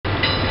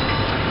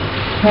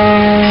You're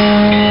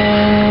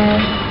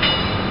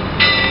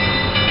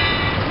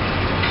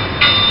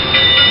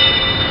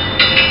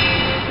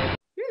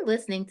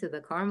listening to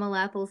the Caramel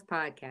Apples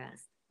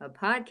Podcast, a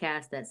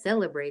podcast that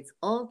celebrates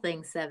all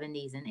things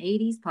 70s and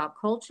 80s pop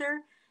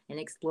culture and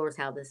explores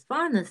how this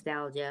fond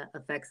nostalgia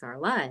affects our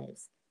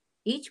lives.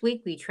 Each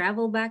week, we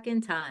travel back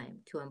in time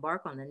to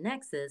embark on the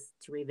nexus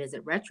to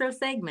revisit retro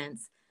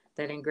segments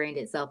that ingrained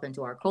itself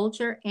into our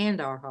culture and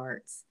our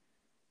hearts.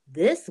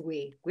 This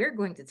week, we're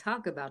going to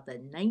talk about the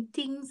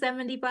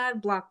 1975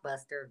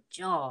 blockbuster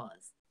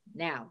Jaws.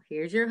 Now,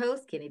 here's your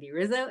host, Kennedy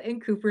Rizzo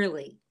and Cooper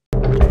Lee.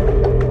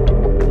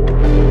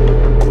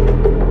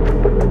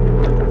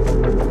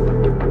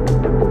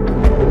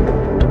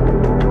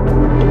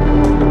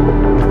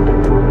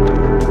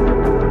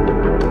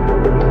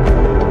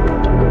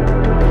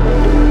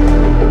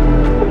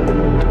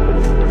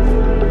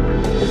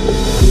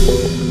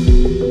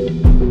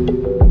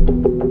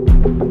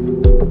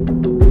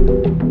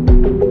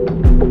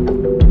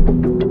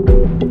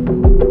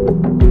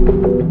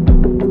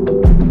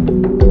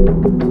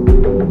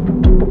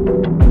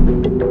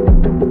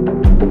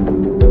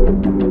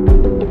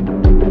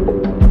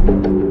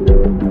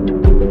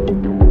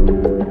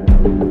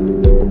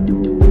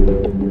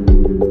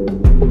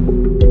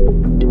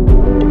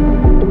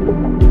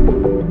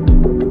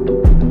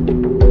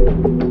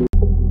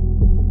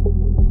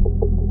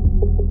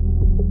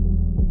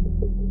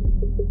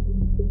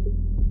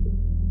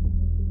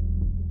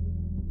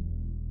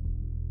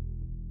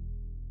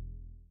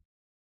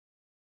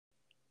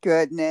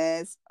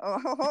 Goodness.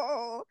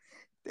 Oh,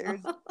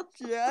 there's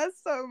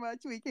just so much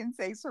we can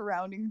say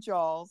surrounding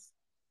Jaws.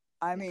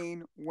 I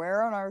mean,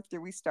 where on earth do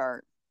we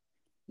start?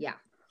 Yeah.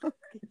 So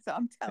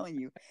I'm telling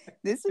you,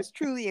 this is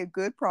truly a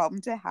good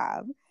problem to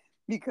have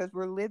because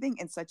we're living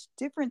in such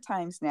different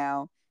times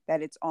now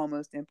that it's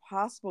almost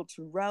impossible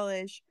to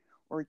relish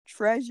or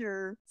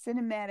treasure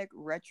cinematic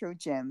retro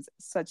gems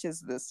such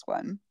as this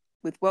one.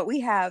 With what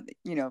we have,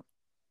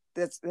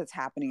 that's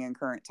happening in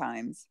current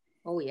times.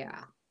 Oh,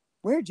 yeah.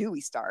 Where do we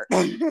start?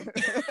 I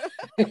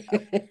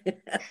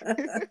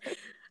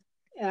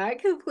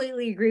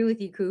completely agree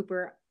with you,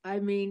 Cooper. I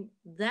mean,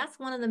 that's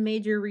one of the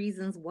major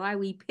reasons why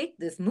we picked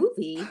this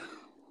movie.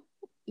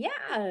 Yeah,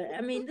 I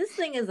mean, this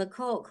thing is a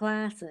cult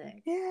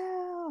classic.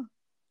 Yeah.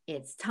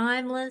 It's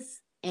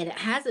timeless, and it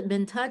hasn't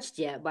been touched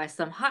yet by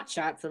some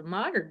hotshots of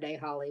modern day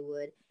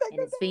Hollywood and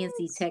its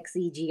fancy tech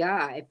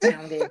CGI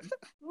found in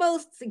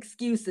most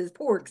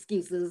poor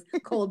excuses,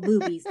 called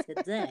movies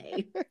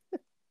today.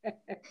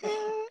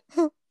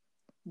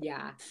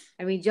 Yeah.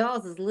 I mean,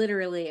 Jaws is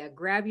literally a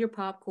grab your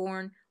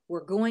popcorn,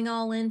 we're going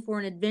all in for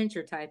an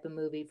adventure type of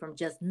movie from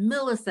just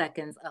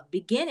milliseconds of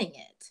beginning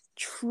it.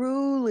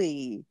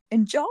 Truly.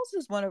 And Jaws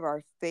is one of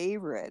our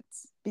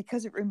favorites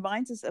because it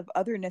reminds us of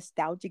other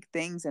nostalgic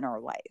things in our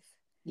life.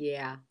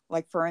 Yeah.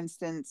 Like, for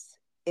instance,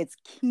 it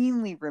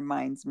keenly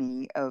reminds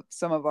me of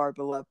some of our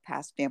beloved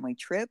past family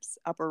trips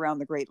up around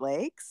the Great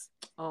Lakes.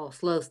 Oh,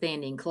 slow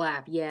standing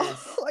clap.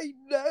 Yes. Oh, I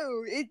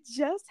know. It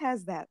just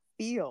has that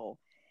feel.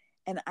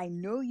 And I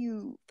know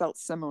you felt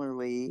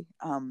similarly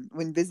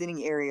when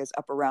visiting areas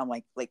up around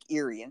like Lake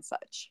Erie and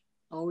such.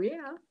 Oh,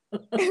 yeah.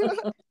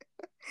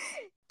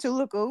 To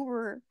look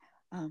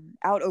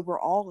out over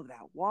all of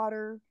that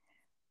water,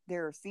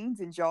 there are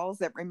scenes in Jaws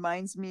that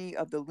reminds me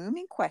of the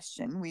looming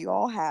question we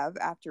all have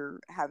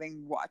after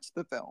having watched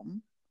the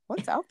film.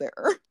 What's out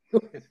there?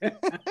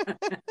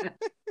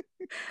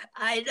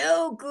 I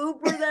know,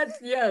 Cooper, that's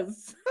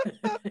yes.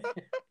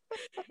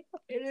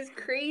 It is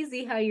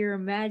crazy how your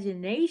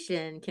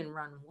imagination can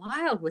run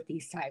wild with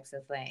these types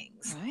of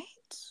things. Right?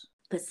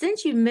 But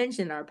since you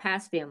mentioned our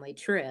past family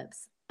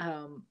trips,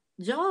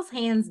 Jaws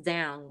hands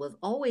down was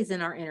always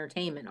in our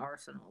entertainment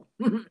arsenal.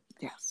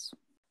 Yes.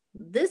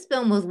 This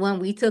film was one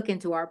we took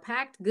into our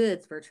packed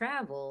goods for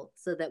travel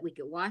so that we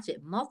could watch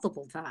it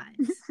multiple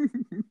times.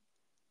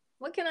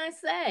 What can I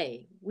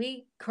say?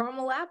 We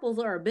caramel apples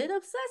are a bit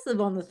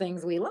obsessive on the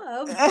things we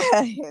love.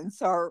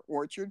 Hence our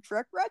Orchard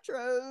Trek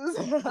retros.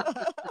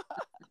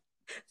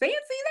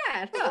 Fancy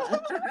that, huh?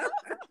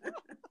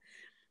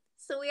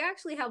 So we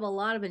actually have a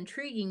lot of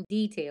intriguing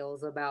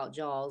details about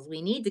Jaws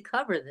we need to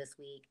cover this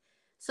week.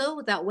 So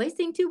without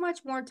wasting too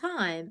much more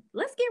time,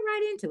 let's get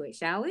right into it,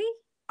 shall we?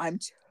 I'm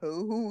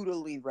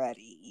totally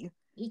ready.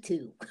 Me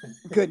too.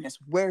 Goodness,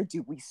 where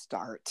do we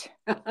start?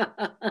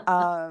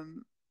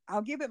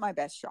 I'll give it my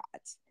best shot.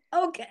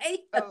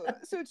 Okay.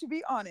 So to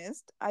be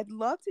honest, I'd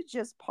love to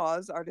just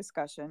pause our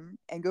discussion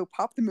and go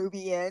pop the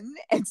movie in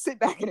and sit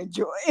back and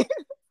enjoy. That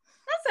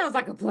sounds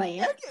like a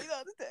plan.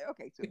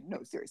 Okay. So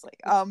no, seriously.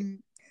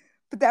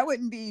 But that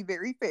wouldn't be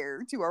very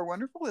fair to our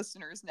wonderful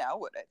listeners now,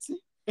 would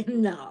it?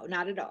 No,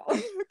 not at all.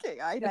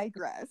 Okay, I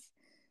digress.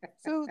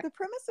 So the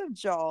premise of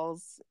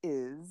Jaws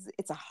is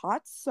it's a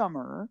hot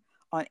summer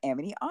on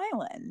Amity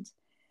Island,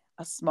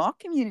 a small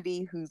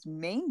community whose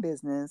main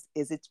business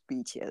is its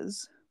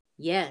beaches.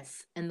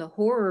 Yes, and the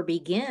horror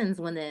begins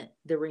when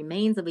the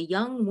remains of a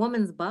young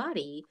woman's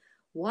body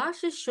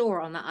wash ashore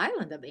on the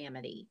island of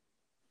Amity.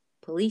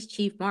 Police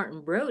Chief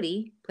Martin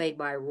Brody, played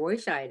by Roy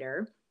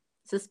Scheider,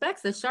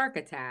 suspects a shark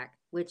attack,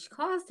 which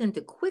caused him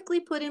to quickly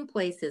put in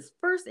place his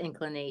first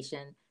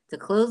inclination to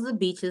close the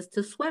beaches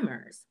to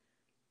swimmers.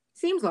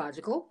 Seems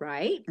logical,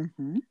 right?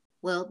 Mm-hmm.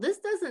 Well, this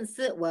doesn't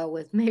sit well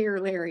with Mayor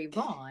Larry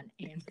Vaughn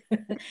and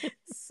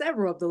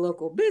several of the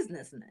local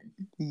businessmen.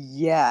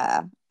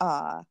 Yeah.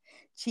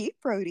 Chief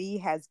Brody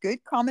has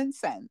good common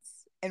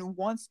sense and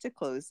wants to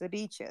close the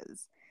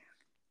beaches,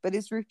 but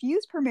is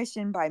refused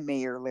permission by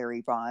Mayor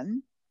Larry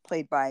Vaughn,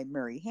 played by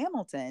Murray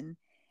Hamilton,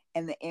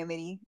 and the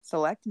Amity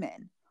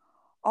Selectmen,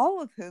 all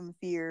of whom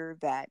fear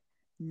that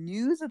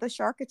news of the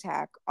shark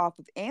attack off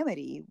of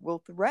Amity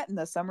will threaten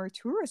the summer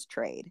tourist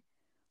trade,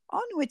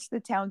 on which the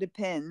town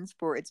depends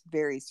for its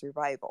very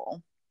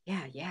survival.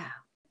 Yeah.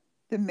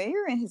 The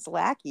mayor and his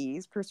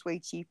lackeys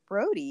persuade Chief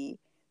Brody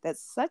that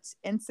such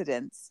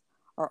incidents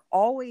are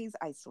always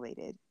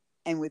isolated,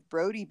 and with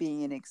Brody being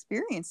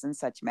inexperienced in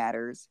such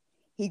matters,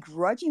 he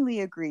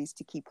grudgingly agrees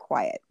to keep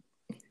quiet.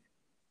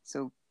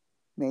 So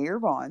Mayor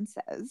Vaughn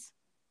says,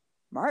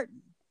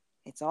 "Martin,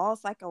 it's all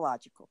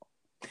psychological.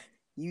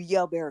 You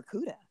yell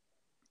barracuda.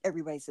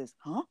 Everybody says,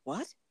 huh?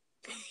 What?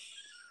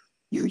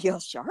 You yell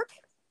shark?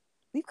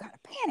 We've got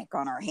a panic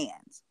on our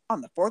hands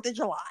on the 4th of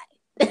July.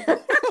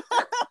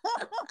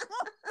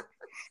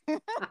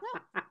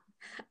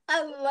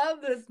 I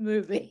love this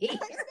movie.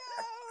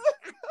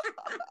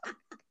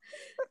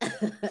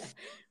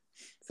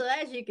 So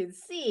as you can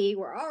see,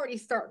 we're already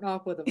starting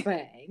off with a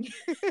bang.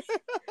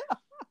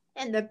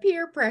 And the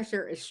peer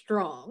pressure is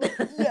strong.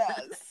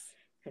 Yes.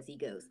 Because he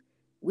goes,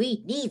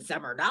 we need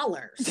summer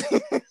dollars.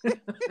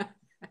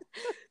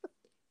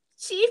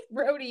 Chief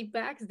Brody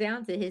backs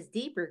down to his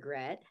deep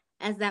regret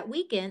as that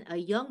weekend a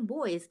young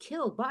boy is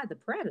killed by the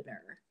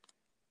predator.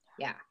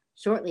 Yeah.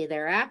 Shortly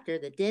thereafter,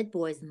 the dead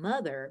boy's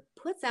mother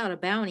puts out a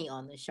bounty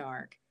on the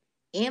shark.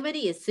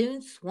 Amity is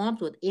soon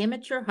swamped with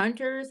amateur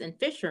hunters and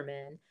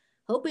fishermen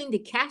hoping to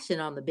cash in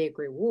on the big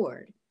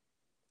reward.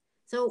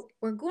 So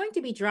we're going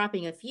to be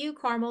dropping a few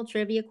Carmel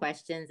trivia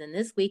questions in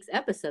this week's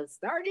episode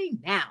starting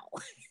now.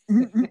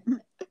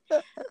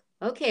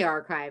 Okay,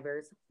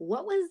 archivers,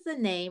 what was the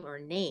name or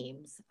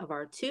names of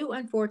our two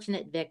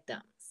unfortunate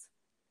victims?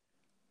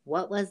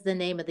 What was the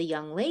name of the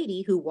young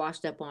lady who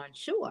washed up on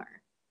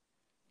shore?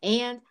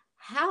 And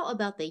how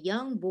about the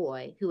young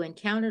boy who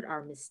encountered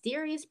our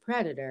mysterious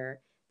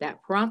predator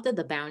that prompted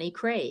the bounty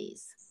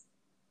craze?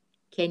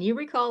 Can you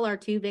recall our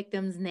two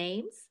victims'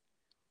 names?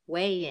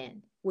 Weigh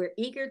in. We're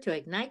eager to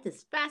ignite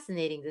this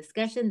fascinating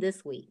discussion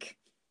this week.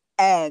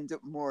 And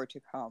more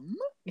to come.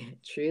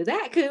 True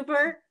that,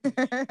 Cooper.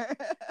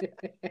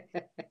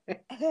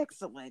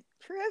 Excellent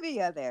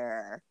trivia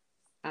there.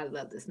 I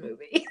love this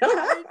movie.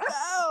 I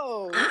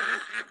know.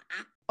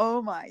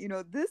 Oh my,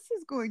 this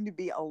is going to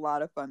be a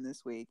lot of fun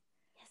this week,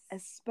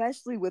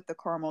 especially with the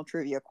Carmel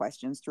trivia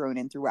questions thrown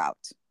in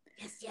throughout.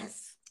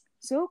 Yes.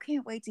 So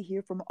can't wait to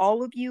hear from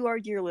all of you, our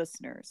dear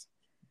listeners.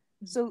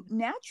 So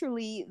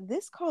naturally,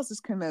 this causes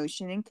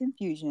commotion and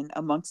confusion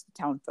amongst the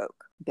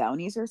townfolk.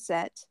 Bounties are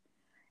set.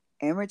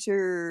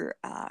 Amateur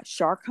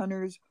shark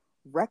hunters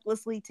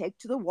recklessly take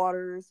to the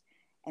waters,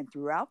 and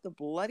throughout the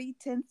bloody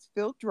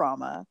tense-filled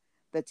drama,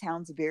 the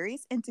town's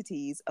various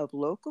entities of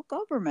local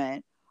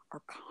government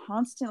are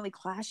constantly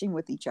clashing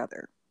with each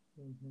other.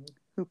 Mm-hmm.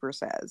 Hooper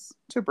says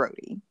to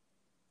Brody,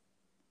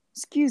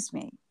 "Excuse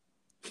me.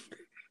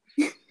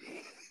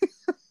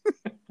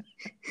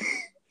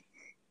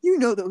 You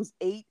know those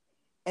 8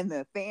 in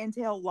the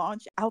Fantail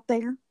launch out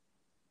there?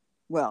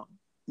 Well,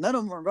 none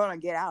of them are going to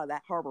get out of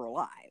that harbor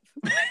alive."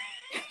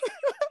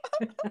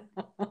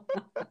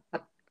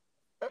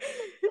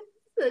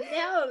 So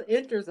now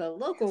enters a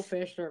local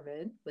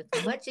fisherman with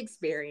much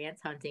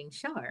experience hunting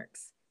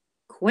sharks.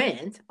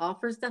 Quint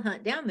offers to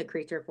hunt down the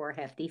creature for a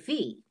hefty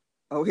fee.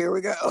 Oh, here we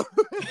go.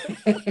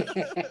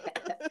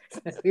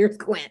 Here's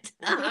Quint.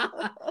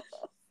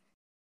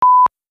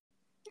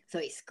 So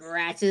he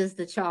scratches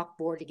the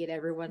chalkboard to get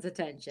everyone's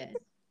attention.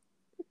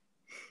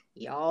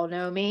 Y'all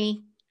know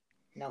me.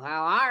 Know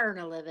how I earn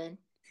a living.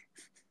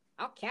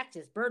 I'll catch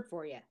this bird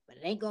for you, but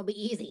it ain't gonna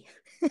be easy.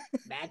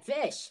 Bad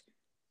fish.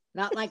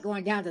 Not like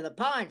going down to the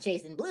pond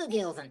chasing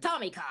bluegills and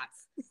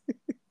tommycocks.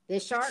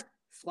 This shark,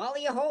 swallow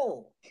you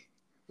whole.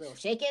 Little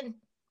shaking,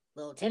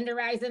 little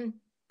tenderizing,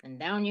 and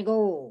down you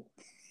go.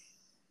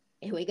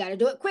 And we gotta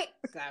do it quick.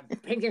 Gotta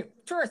bring your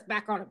tourists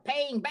back on a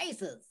paying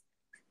basis.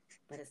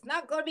 But it's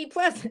not gonna be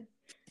pleasant.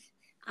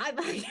 I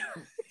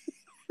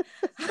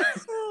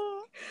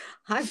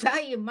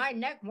value my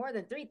neck more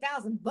than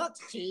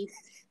 $3,000, Chief.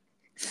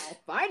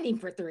 I'll find him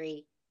for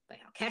 3, but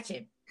I'll catch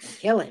him and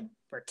kill him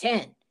for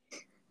 10.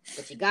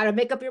 But you gotta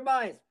make up your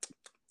minds.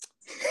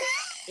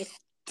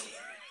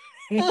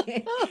 If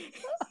you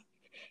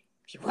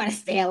want to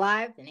stay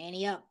alive, then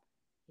ante up.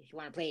 If you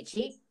want to play it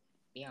cheap,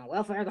 be on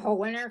welfare the whole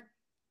winter.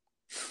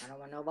 I don't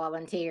want no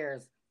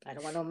volunteers. I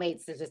don't want no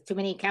mates. There's just too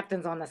many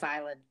captains on this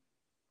island.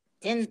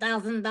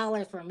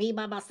 $10,000 for me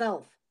by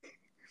myself.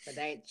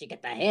 But you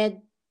get the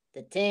head,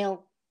 the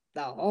tail,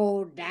 the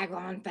whole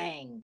daggone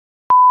thing.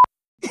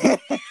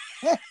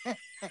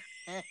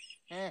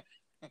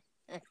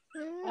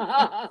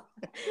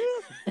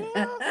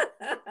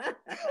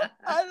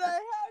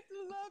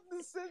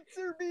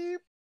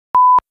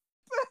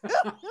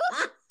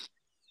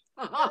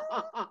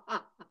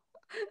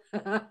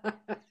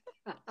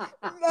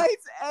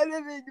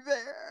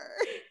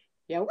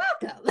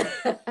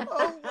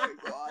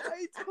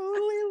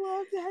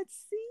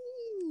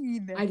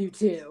 I do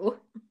too.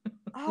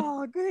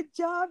 Oh, good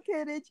job,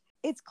 Kenneth.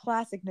 It's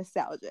classic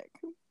nostalgic.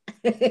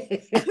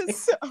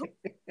 So,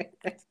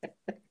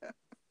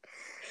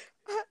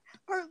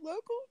 our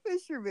local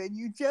fisherman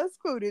you just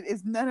quoted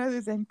is none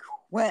other than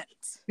Quint.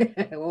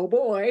 Oh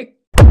boy.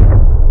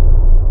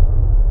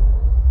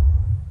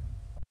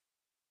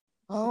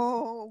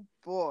 Oh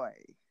boy.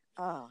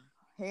 Ah,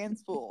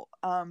 hands full.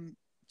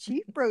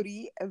 Chief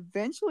Brody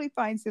eventually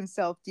finds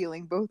himself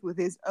dealing both with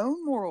his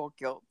own moral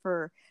guilt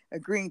for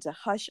agreeing to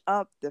hush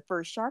up the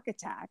first shark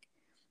attack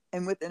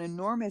and with an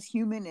enormous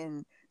human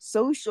and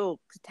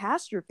social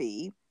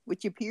catastrophe,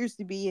 which appears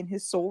to be in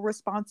his sole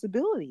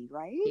responsibility,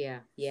 right?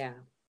 Yeah.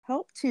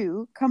 Help,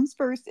 too, comes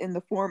first in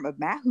the form of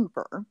Matt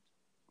Hooper,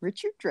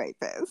 Richard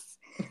Dreyfuss,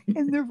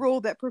 in the role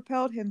that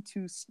propelled him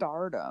to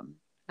stardom.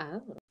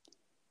 Oh.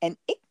 An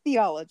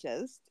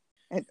ichthyologist,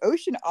 an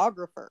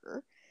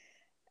oceanographer,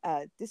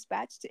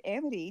 dispatched to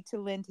Amity to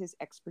lend his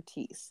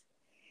expertise.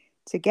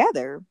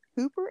 Together,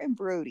 Hooper and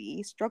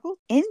Brody struggled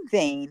in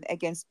vain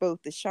against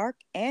both the shark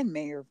and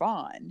Mayor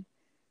Vaughn,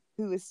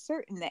 who is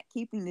certain that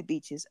keeping the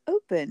beaches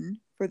open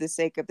for the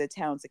sake of the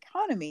town's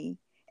economy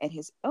and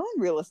his own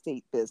real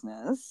estate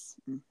business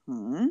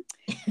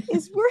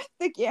is worth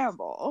the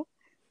gamble.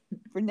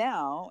 For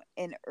now,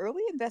 in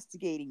early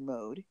investigating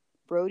mode,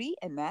 Brody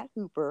and Matt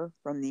Hooper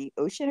from the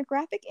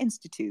Oceanographic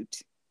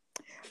Institute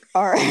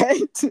are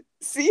at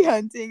sea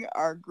hunting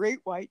our great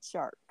white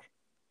shark.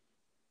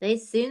 They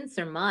soon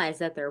surmise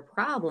that their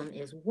problem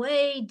is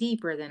way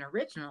deeper than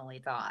originally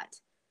thought.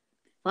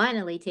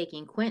 Finally,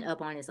 taking Quint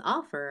up on his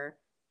offer,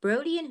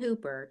 Brody and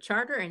Hooper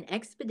charter an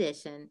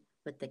expedition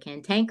with the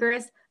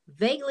cantankerous,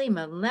 vaguely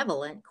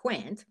malevolent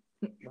Quint,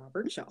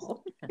 Robert Shaw,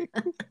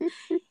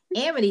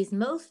 Amity's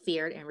most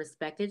feared and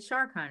respected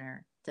shark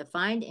hunter, to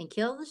find and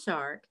kill the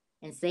shark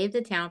and save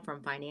the town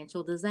from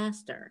financial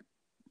disaster.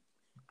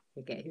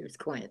 Okay, here's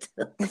Quint.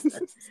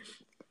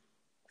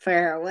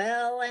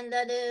 Farewell and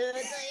adieu to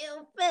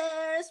you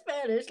fair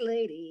Spanish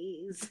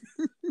ladies.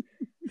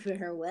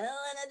 Farewell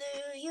and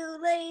adieu,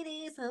 you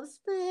ladies of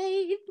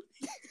Spain.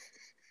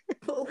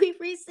 We've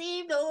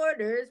received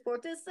orders for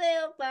to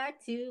sail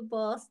back to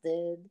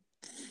Boston,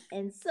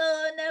 and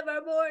so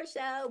never more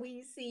shall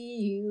we see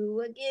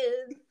you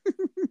again.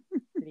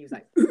 And he was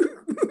like,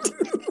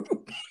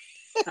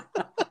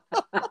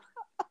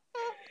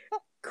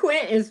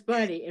 Quint is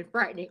funny and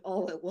frightening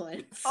all at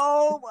once.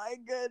 Oh my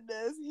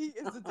goodness. He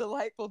is a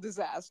delightful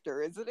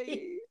disaster, isn't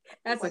he?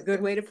 That's a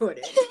good way to put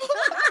it.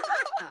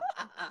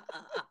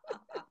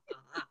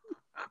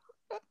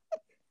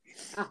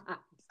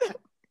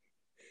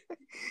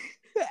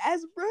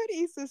 As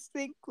Brody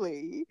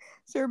succinctly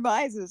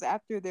surmises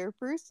after their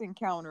first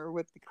encounter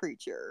with the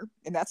creature,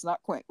 and that's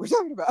not Quint we're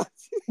talking about.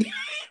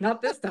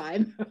 Not this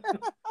time.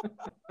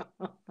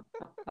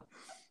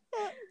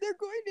 They're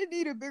going to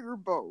need a bigger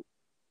boat,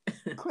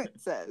 Quint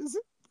says,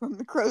 from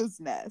the crow's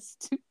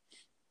nest.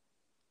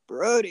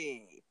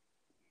 Brody,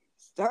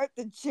 start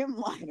the gym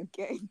line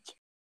again.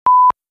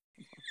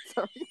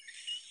 Sorry.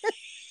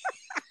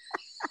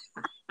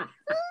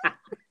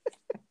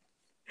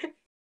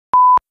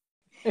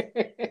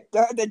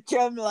 Start the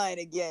gym line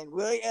again,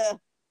 will ya?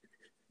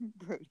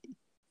 Brody,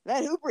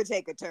 let Hooper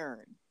take a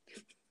turn.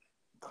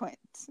 Quint,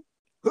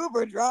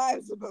 Hooper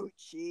drives the boat,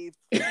 Chief.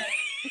 Now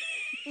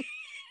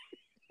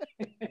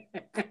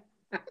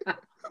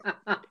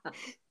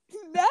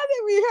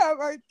that we have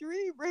our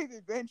three brave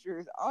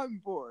adventurers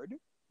on board,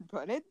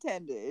 pun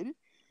intended,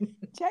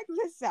 check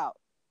this out.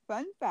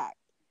 Fun fact.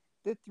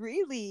 The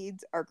three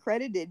leads are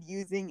credited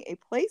using a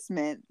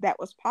placement that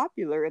was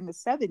popular in the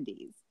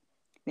 70s,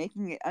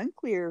 making it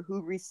unclear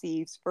who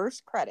receives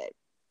first credit.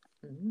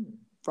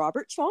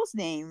 Robert Shaw's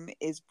name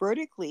is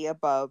vertically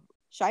above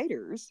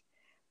Scheider's,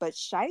 but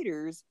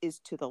Scheider's is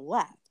to the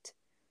left.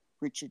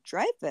 Richard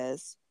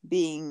Dreyfuss,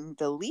 being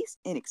the least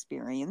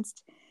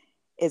inexperienced,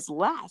 is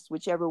last,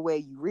 whichever way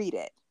you read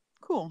it.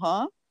 Cool,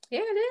 huh?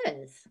 Yeah, it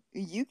is.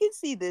 You can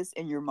see this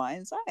in your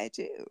mind's eye,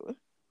 too.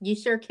 You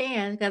sure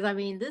can, because, I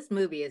mean, this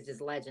movie is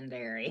just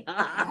legendary.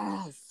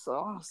 Yes,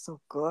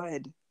 so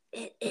good.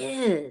 It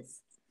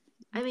is.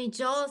 I mean,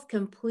 Jaws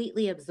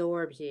completely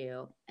absorbs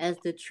you. As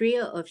the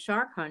trio of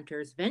shark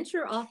hunters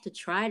venture off to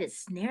try to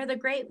snare the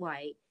great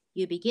white,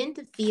 you begin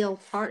to feel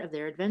part of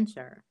their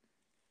adventure.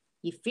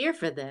 You fear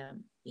for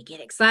them, you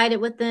get excited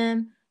with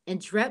them, and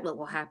dread what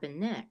will happen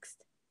next.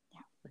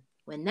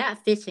 When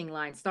that fishing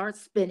line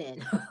starts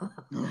spinning,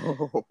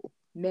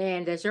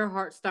 man, does your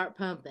heart start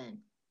pumping.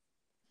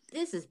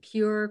 This is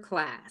pure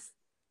class.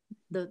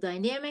 The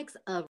dynamics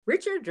of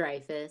Richard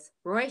Dreyfuss,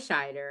 Roy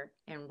Scheider,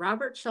 and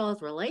Robert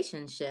Shaw's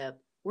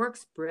relationship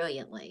works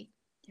brilliantly.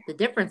 The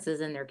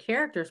differences in their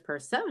characters'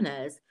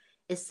 personas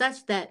is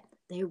such that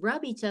they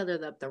rub each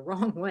other up the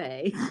wrong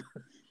way.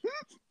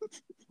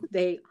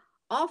 They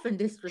often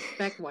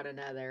disrespect one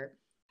another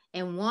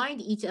and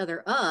wind each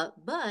other up,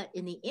 but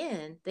in the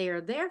end, they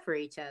are there for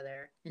each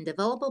other and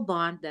develop a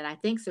bond that I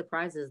think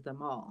surprises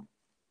them all.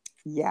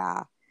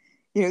 Yeah.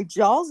 You know,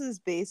 Jaws is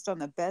based on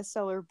the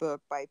bestseller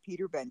book by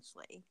Peter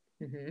Benchley.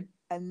 Mm-hmm.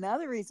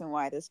 Another reason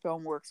why this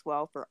film works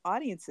well for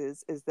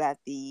audiences is that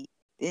the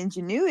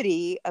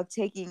ingenuity of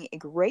taking a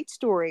great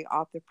story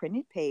off the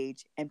printed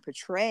page and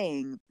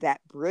portraying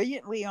that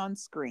brilliantly on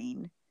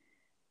screen,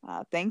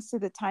 thanks to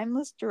the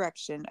timeless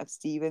direction of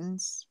Steven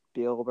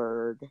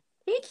Spielberg.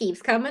 He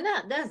keeps coming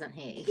up, doesn't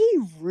he? He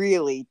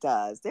really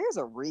does. There's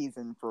a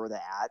reason for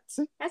that.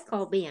 That's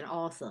called being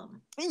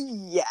awesome.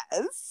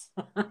 Yes.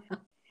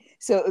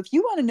 So if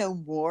you want to know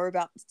more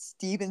about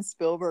Steven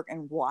Spielberg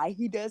and why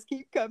he does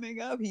keep coming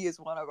up, he is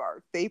one of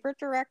our favorite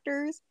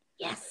directors.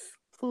 Yes.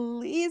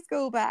 Please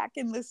go back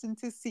and listen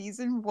to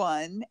season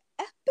 1,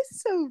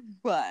 episode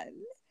 1.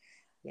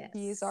 Yes.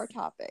 He is our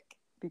topic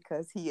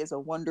because he is a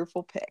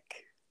wonderful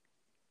pick.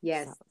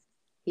 Yes. So.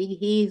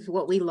 He's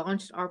what we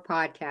launched our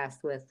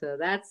podcast with. So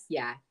that's,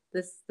 yeah,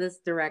 this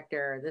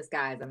director, this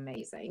guy is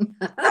amazing.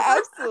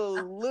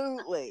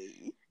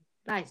 Absolutely.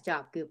 Nice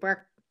job,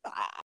 Cooper.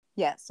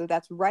 Yes, so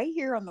that's right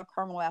here on the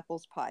Caramel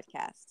Apples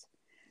podcast.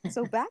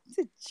 So back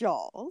to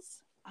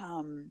Jaws.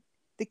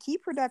 The key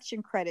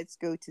production credits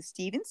go to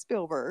Steven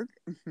Spielberg,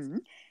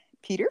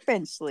 Peter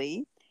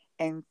Benchley,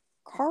 and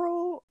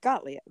Carl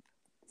Gottlieb.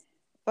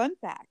 Fun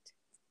fact,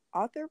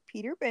 author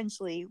Peter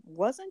Benchley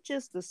wasn't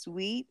just the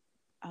sweet,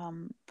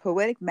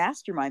 poetic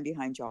mastermind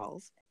behind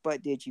Jaws,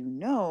 but did you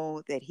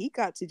know that he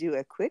got to do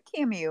a quick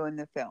cameo in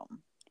the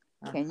film?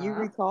 Can you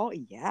recall?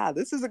 Yeah,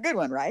 this is a good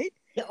one, right?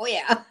 Oh,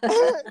 yeah.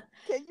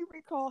 Can you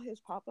recall his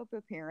pop-up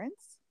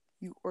appearance,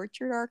 you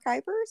Orchard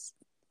Archivers?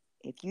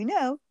 If you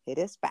know, hit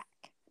us back.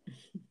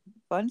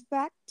 Fun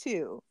fact,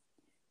 too.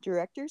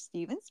 Director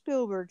Steven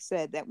Spielberg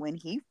said that when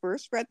he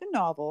first read the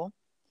novel,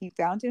 he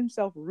found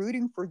himself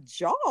rooting for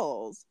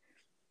Jaws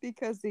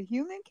because the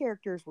human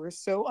characters were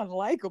so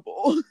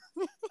unlikable.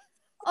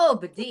 Oh,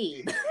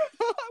 Badib.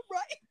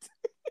 Right.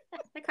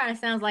 That kind of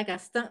sounds like a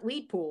stunt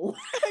weed pool.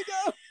 I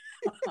know.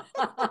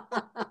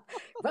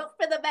 Vote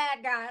for the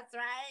bad guys,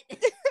 right?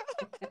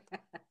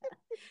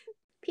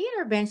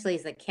 Peter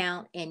Benchley's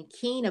account and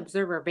keen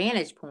observer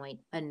vantage point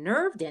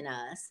unnerved in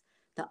us,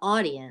 the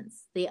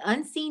audience, the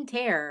unseen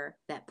terror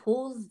that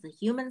pulls the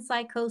human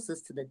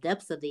psychosis to the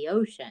depths of the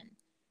ocean.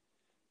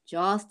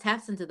 Jaws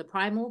taps into the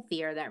primal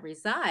fear that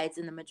resides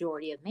in the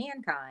majority of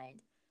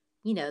mankind.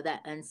 You know,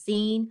 that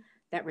unseen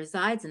that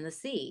resides in the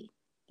sea.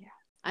 Yeah.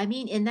 I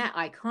mean, in that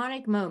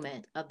iconic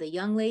moment of the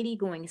young lady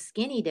going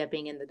skinny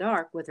dipping in the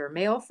dark with her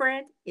male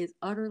friend is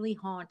utterly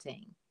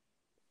haunting.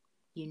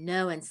 You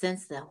know and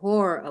sense the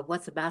horror of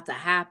what's about to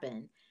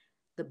happen.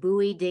 The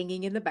buoy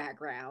dinging in the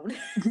background.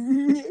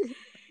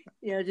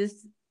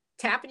 Just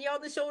tapping you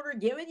on the shoulder,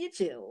 giving you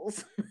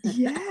chills.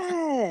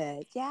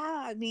 Yeah.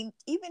 I mean,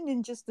 even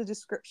in just the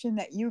description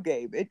that you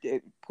gave,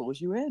 it pulls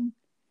you in.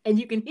 And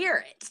you can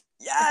hear it.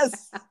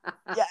 Yes.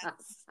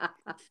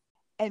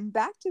 And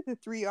back to the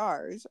 3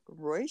 R's,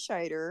 Roy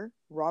Scheider,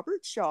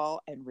 Robert Shaw,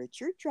 and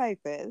Richard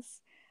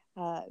Dreyfuss.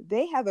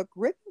 They have a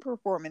gripping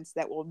performance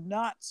that will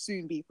not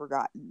soon be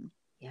forgotten.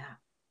 Yeah.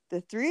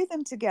 The 3 of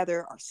them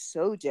together are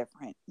so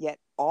different, yet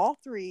all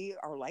 3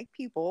 are like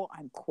people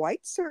I'm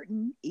quite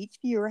certain each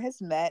viewer has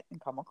met and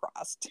come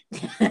across.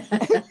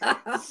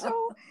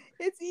 So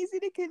it's easy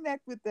to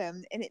connect with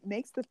them, and it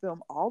makes the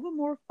film all the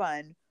more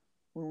fun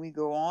when we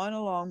go on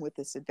along with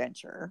this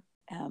adventure.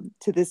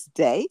 To this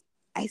day,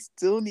 I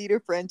still need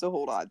a friend to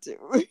hold on to.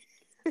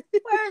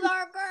 Where's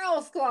our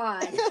girl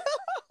squad?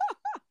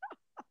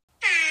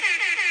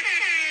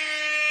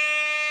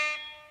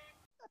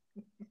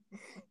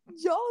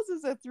 Jaws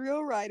is a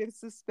thrill ride of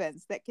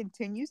suspense that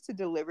continues to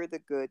deliver the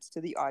goods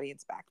to the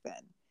audience back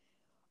then,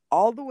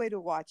 all the way to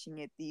watching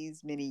it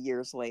these many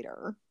years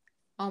later.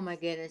 Oh my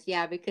goodness,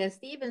 yeah, because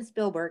Steven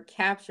Spielberg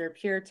captured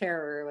pure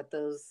terror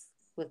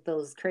with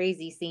those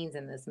crazy scenes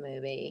in this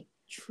movie.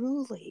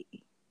 Truly.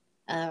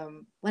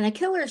 When a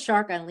killer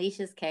shark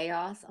unleashes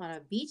chaos on a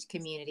beach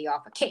community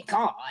off of Cape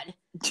Cod,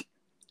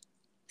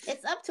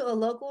 it's up to a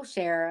local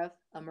sheriff,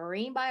 a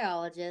marine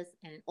biologist,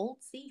 and an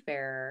old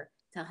seafarer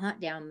to hunt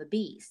down the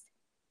beast.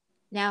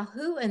 Now,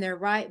 who in their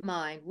right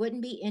mind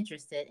wouldn't be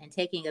interested in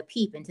taking a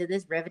peep into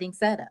this riveting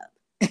setup?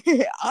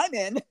 I'm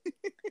in.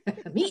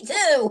 Me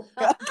too.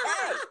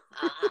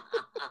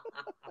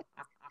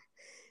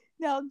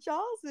 Now,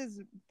 Jaws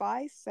is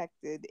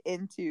bisected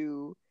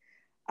into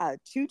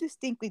 2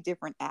 distinctly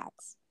different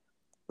acts,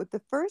 with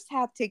the first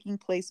half taking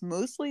place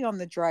mostly on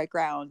the dry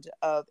ground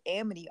of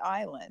Amity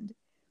Island,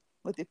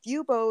 with a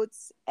few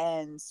boats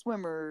and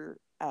swimming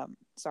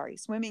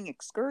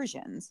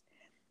excursions,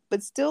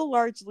 but still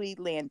largely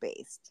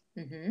land-based.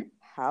 Mm-hmm.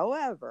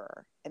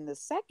 However, in the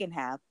second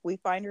half, we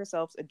find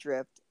ourselves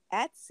adrift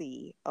at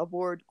sea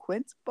aboard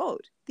Quint's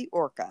boat, the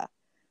Orca,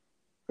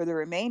 for the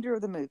remainder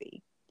of the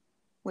movie,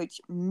 which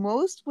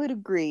most would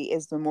agree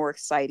is the more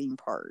exciting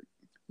part.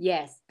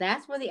 Yes,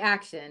 that's where the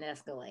action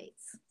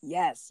escalates.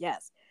 Yes.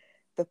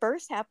 The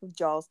first half of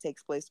Jaws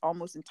takes place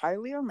almost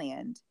entirely on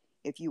land,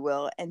 if you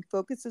will, and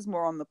focuses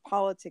more on the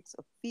politics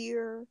of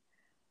fear,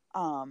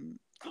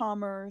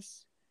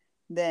 commerce,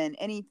 than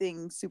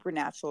anything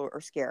supernatural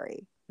or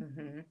scary.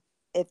 Mm-hmm.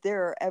 If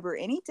there are ever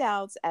any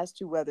doubts as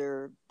to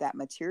whether that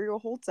material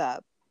holds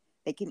up,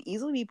 They can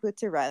easily be put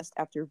to rest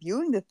after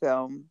viewing the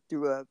film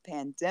through a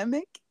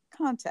pandemic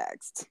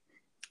context.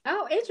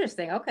 Oh,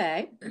 interesting.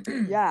 Okay.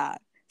 Yeah.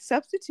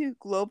 Substitute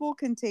global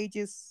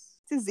contagious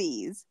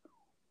disease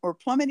or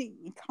plummeting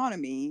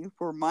economy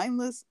for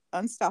mindless,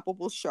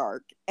 unstoppable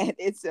shark, and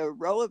it's as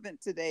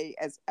relevant today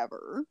as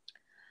ever.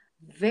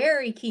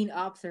 Very keen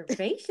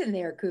observation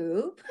there,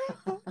 Coop.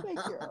 Thank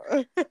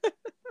you.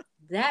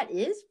 That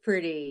is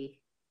pretty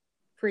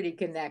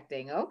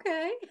connecting.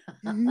 Okay.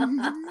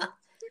 Now,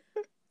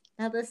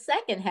 the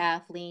second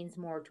half leans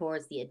more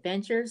towards the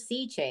adventure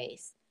sea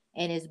chase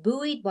and is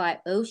buoyed by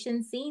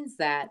ocean scenes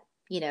that,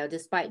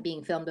 despite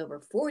being filmed over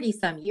 40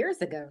 some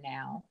years ago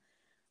now,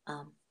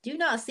 do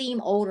not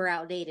seem old or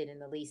outdated in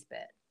the least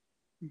bit.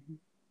 Mhm.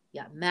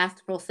 Yeah,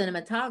 masterful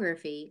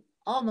cinematography,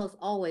 almost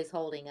always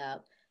holding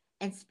up,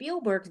 and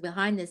Spielberg's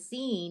behind the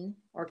scene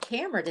or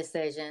camera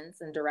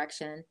decisions and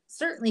direction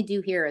certainly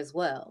do here as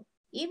well.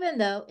 Even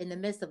though in the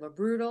midst of a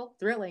brutal,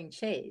 thrilling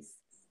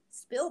chase,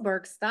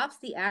 Spielberg stops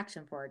the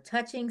action for a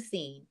touching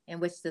scene in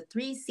which the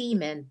three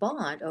seamen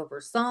bond over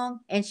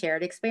song and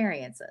shared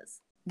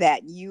experiences.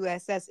 That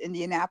USS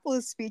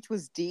Indianapolis speech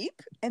was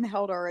deep and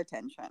held our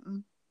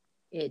attention.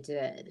 It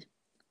did.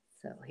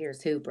 So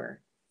here's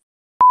Hooper.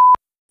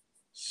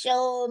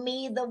 Show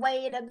me the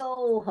way to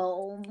go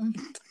home.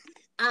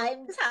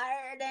 I'm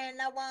tired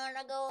and I want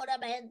to go to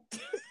bed.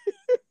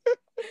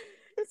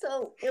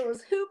 So it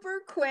was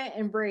Hooper, Quint,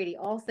 and Brady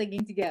all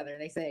singing together.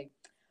 And they say,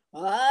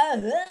 I had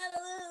a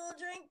little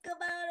drink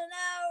about an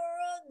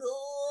hour ago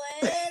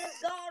and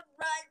it's gone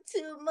right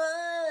to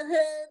my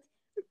head.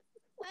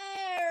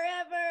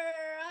 Wherever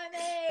I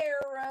may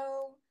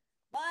roam,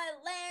 by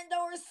land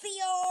or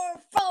sea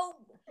or foam.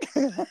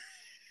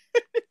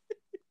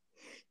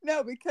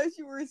 No, because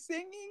you were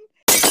singing,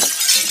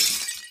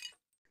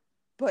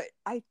 but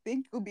I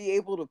think you'll be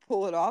able to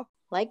pull it off.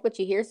 Like what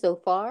you hear so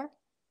far?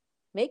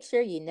 Make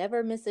sure you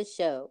never miss a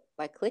show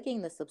by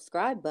clicking the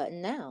subscribe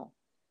button now.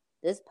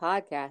 This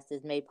podcast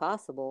is made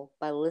possible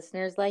by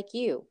listeners like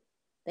you.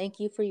 Thank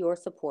you for your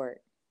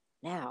support.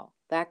 Now,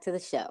 back to the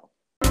show.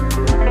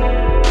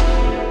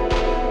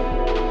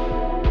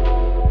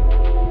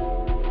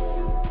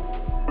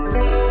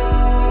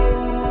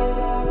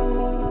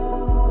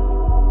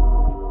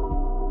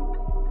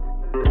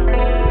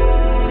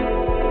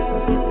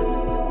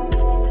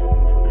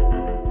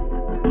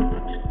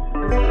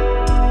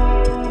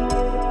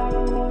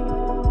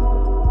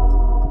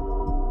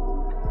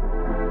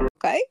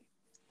 Okay?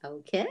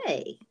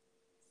 Okay.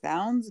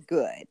 Sounds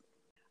good.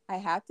 I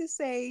have to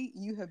say,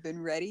 you have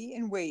been ready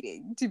and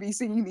waiting to be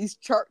singing these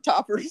chart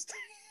toppers.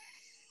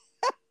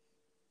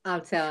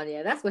 I'm telling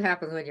you, that's what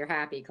happens when you're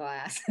happy,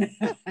 class.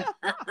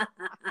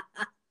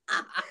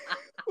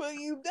 Well,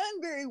 you've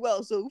done very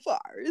well so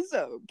far,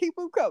 so keep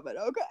them coming,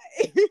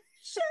 okay?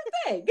 Sure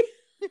thing.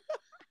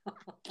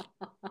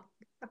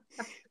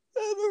 So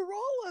the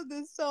role of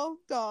the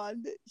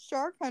self-donned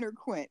shark hunter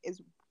Quint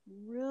is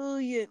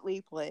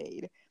brilliantly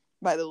played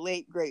by the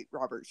late, great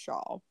Robert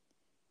Shaw,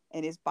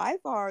 and is by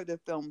far the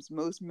film's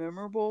most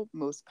memorable,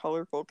 most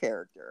colorful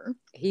character.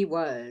 He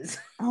was.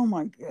 Oh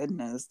my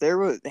goodness. There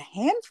was a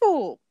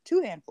handful,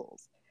 two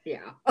handfuls.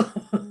 Yeah.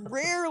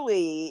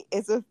 Rarely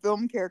is a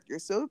film character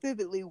so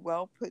vividly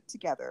well put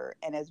together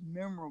and as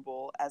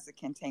memorable as the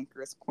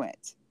cantankerous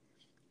Quint.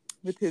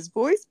 With his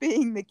voice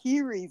being the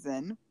key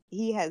reason,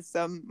 he has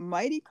some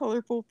mighty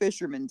colorful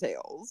fisherman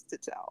tales to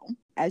tell,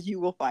 as you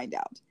will find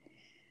out.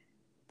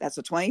 That's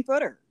a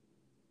 20-footer.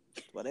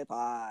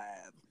 25.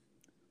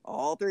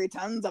 All 3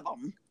 tons of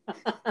them.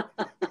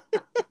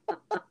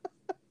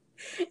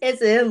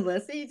 It's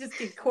endless. You just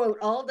can quote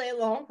all day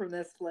long from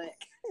this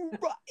flick.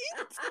 Right.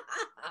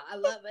 I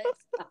love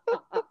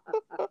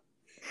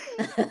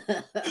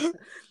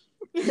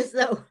it.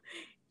 So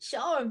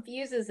Shaw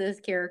infuses his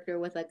character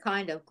with a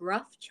kind of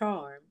gruff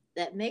charm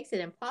that makes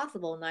it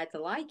impossible not to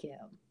like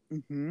him.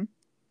 Mm-hmm.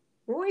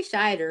 Roy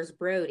Scheider's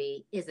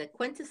Brody is a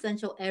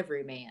quintessential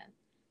everyman,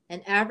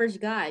 an average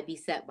guy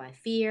beset by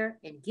fear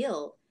and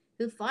guilt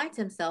who finds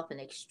himself in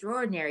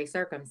extraordinary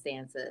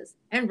circumstances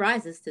and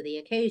rises to the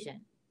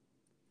occasion.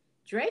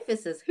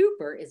 Dreyfuss's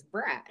Hooper is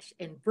brash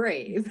and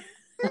brave,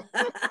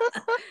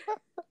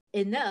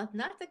 enough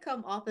not to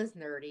come off as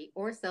nerdy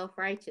or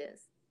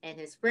self-righteous, and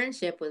his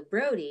friendship with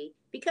Brody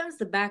becomes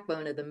the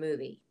backbone of the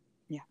movie.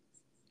 Yeah.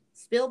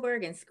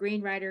 Spielberg and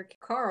screenwriter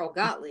Carl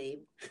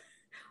Gottlieb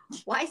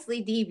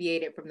wisely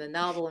deviated from the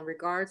novel in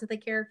regard to the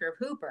character of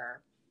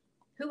Hooper,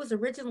 who was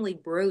originally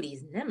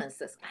Brody's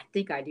nemesis. I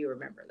think I do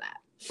remember that.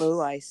 Oh,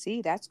 I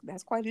see. That's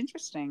quite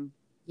interesting.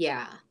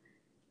 Yeah.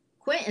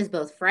 Quint is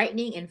both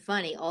frightening and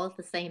funny all at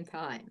the same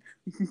time.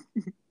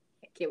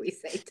 Can we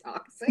say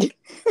toxic?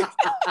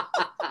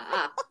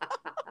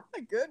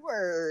 Good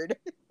word.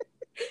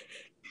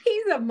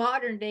 He's a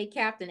modern day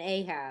Captain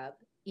Ahab,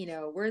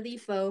 worthy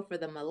foe for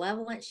the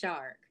malevolent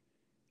shark.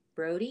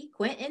 Brody,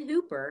 Quint, and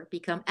Hooper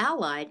become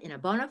allied in a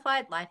bona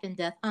fide life and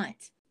death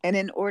hunt. And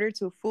in order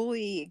to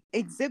fully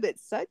exhibit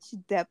such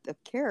depth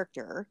of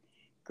character,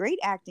 great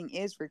acting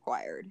is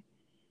required.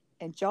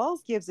 And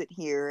Jaws gives it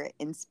here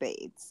in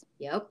spades.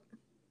 Yep.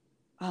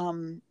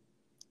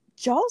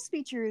 Jaws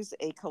features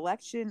a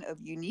collection of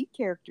unique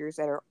characters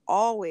that are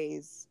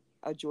always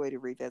a joy to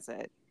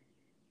revisit.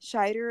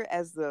 Scheider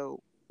as the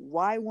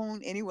 "why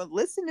won't anyone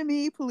listen to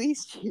me"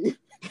 police chief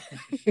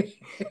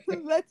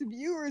lets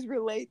viewers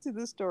relate to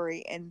the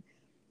story in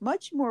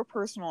much more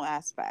personal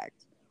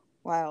aspect,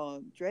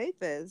 while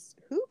Dreyfus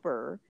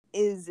Hooper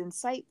is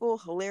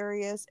insightful,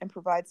 hilarious, and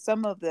provides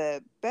some of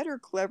the better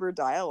clever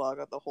dialogue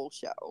of the whole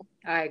show.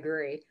 I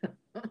agree.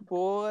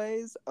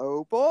 Boys,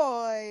 oh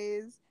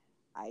boys,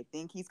 I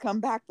think he's come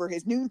back for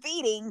his noon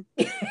feeding.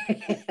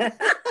 That's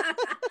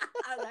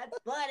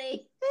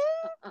funny.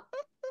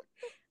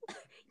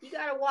 You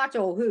gotta watch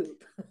old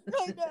Hoop.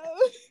 I know.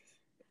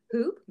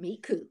 Hoop,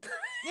 meet Coop.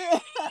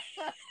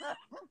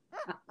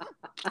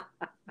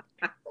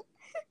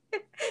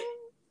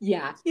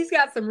 Yeah, he's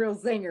got some real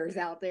zingers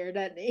out there,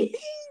 doesn't he? He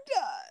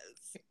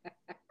does.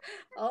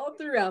 All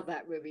throughout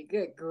that movie.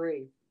 Good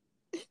grief.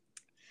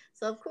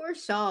 So, of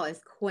course, Shaw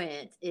as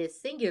Quint is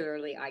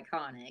singularly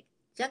iconic,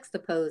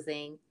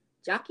 juxtaposing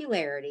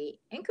jocularity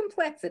and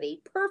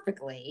complexity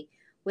perfectly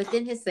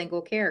within his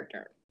single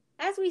character.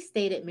 As we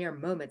stated mere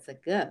moments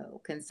ago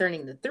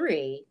concerning the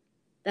three,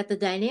 that the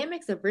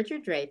dynamics of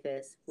Richard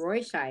Dreyfuss,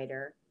 Roy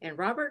Scheider, and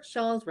Robert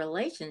Shaw's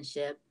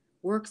relationship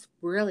works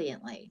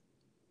brilliantly.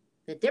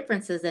 The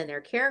differences in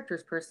their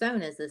characters'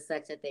 personas is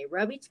such that they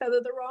rub each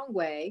other the wrong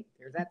way.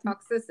 There's that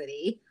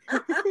toxicity.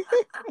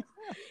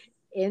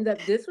 End up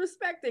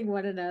disrespecting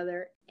one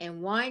another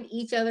and wind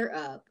each other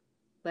up.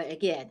 But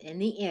again, in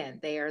the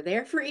end, they are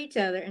there for each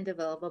other and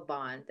develop a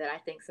bond that I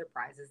think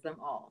surprises them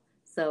all.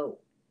 So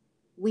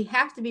we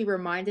have to be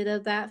reminded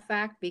of that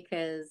fact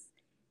because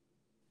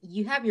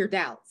you have your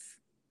doubts.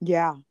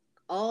 Yeah.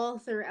 All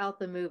throughout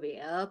the movie,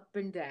 up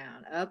and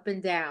down, up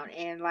and down.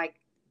 And like,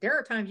 there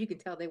are times you can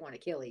tell they want to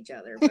kill each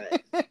other.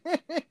 But,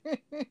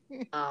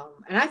 and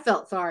I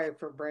felt sorry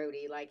for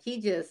Brody. Like, he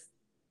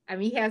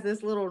he has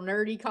this little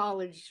nerdy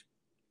college,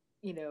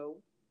 whatever.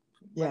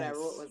 Yes.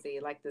 What was he?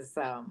 Like this,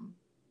 I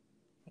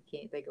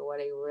can't think of what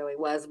he really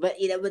was. But,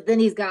 but then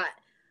he's got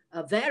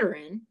a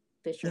veteran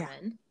fisherman.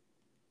 Yeah.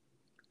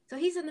 So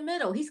he's in the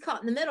middle. He's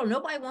caught in the middle.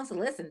 Nobody wants to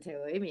listen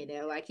to him,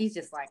 like he's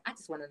just like, I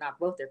just want to knock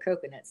both their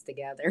coconuts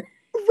together.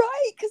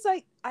 Right, because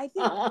I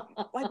think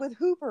like with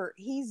Hooper,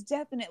 he's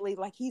definitely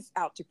like he's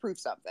out to prove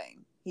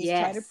something. He's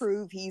trying to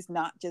prove he's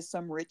not just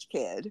some rich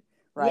kid,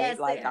 right? Yes,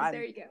 like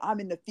there you go. I'm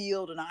in the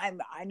field and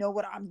I know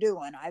what I'm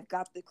doing. I've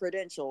got the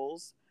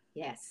credentials.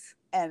 Yes.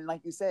 And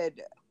like you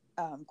said,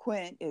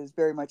 Quint is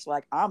very much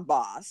like, I'm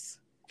boss.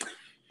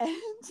 And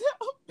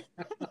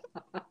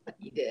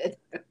you did.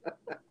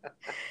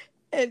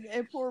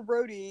 And poor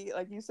Brody,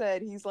 like you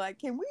said, he's like,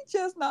 can we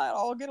just not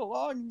all get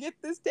along and get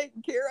this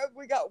taken care of?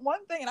 We got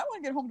one thing, and I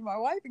want to get home to my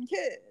wife and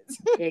kids.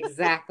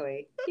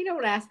 Exactly. He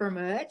don't ask for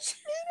much.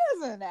 He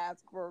doesn't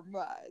ask for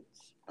much.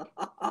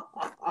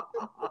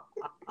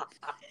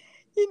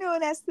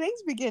 And as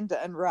things begin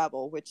to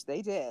unravel, which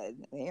they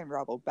did, they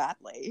unraveled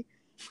badly,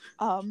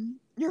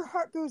 your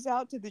heart goes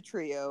out to the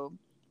trio,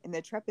 and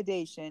the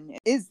trepidation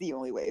is the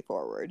only way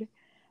forward.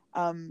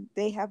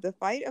 They have the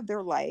fight of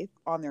their life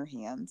on their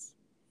hands.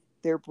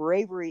 Their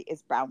bravery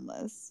is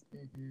boundless.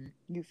 Mm-hmm.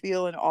 You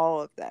feel in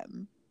awe of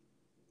them.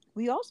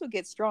 We also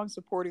get strong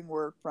supporting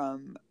work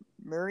from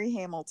Murray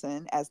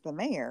Hamilton as the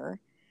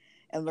mayor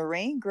and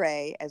Lorraine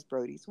Gray as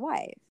Brody's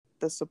wife.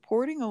 The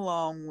supporting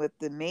along with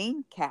the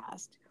main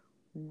cast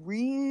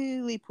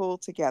really pull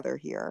together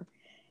here.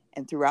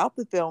 And throughout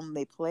the film,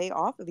 they play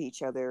off of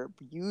each other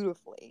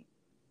beautifully.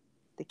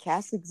 The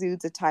cast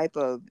exudes a type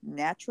of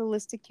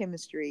naturalistic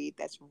chemistry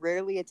that's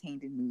rarely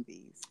attained in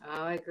movies.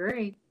 Oh, I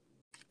agree.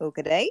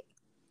 Okay. Okay.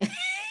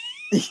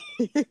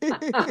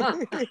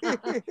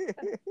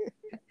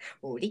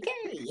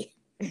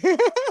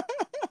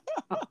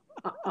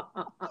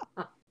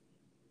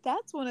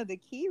 That's one of the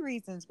key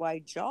reasons why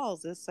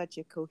Jaws is such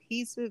a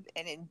cohesive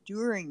and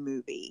enduring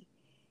movie.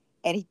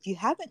 And if you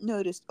haven't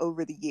noticed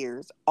over the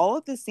years, all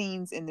of the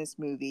scenes in this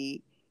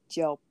movie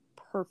gel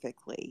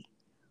perfectly,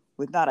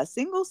 with not a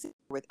single scene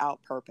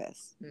without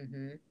purpose.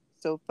 Mm-hmm.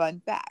 So,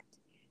 fun fact,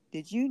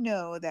 did you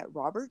know that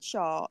Robert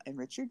Shaw and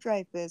Richard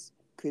Dreyfuss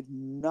could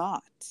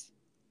not,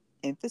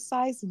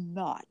 emphasize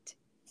not,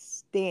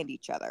 stand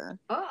each other?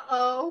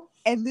 Uh-oh.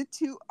 And the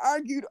two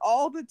argued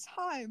all the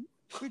time,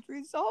 which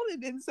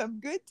resulted in some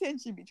good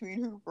tension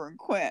between Hooper and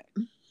Quint.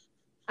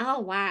 Oh,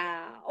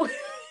 wow.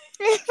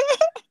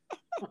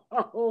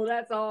 Oh,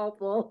 that's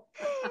awful.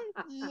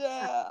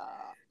 Yeah.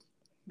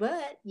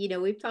 But,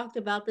 we've talked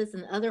about this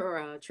in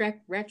other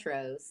Trek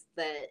retros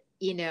that,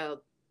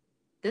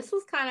 this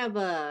was kind of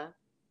a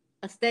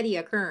steady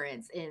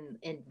occurrence in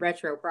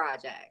retro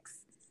projects.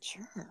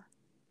 Sure.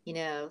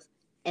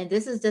 And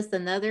this is just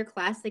another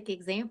classic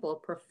example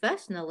of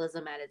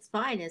professionalism at its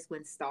finest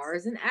when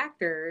stars and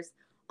actors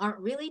aren't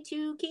really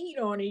too keen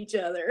on each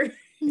other.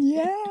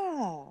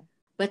 Yeah.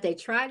 But they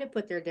try to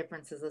put their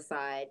differences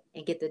aside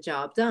and get the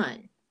job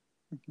done.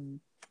 Mm-hmm.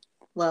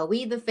 Well,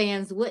 we the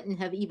fans wouldn't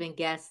have even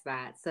guessed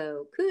that.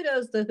 So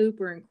kudos to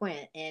Hooper and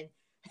Quint, and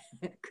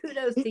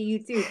kudos to you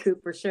too,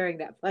 Coop, for sharing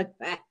that fun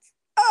fact.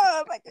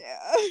 Oh my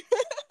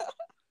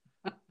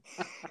God.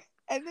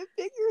 And the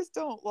figures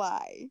don't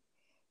lie.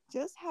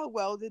 Just how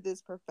well did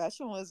this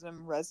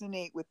professionalism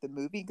resonate with the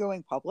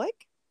movie-going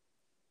public?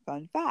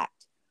 Fun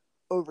fact.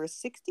 Over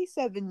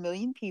 67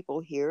 million people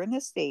here in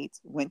the States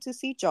went to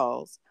see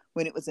Jaws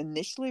when it was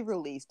initially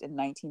released in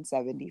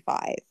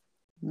 1975,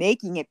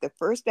 making it the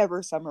first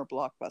ever summer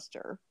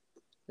blockbuster.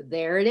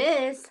 There it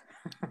is.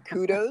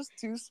 Kudos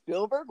to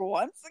Spielberg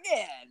once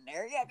again.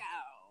 There you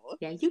go.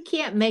 Yeah, you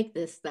can't make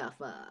this stuff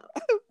up.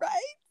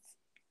 Right?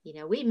 You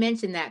know, we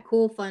mentioned that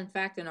cool fun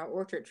fact in our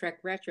Orchard Trek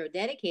Retro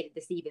dedicated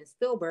to Steven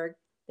Spielberg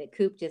that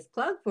Coop just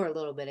plugged for a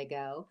little bit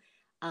ago.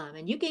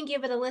 And you can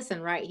give it a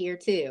listen right here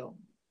too,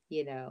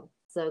 you know.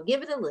 So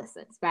give it a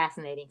listen. It's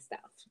fascinating stuff.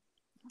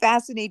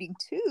 Fascinating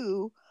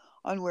too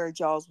on where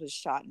Jaws was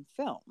shot and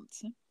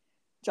filmed.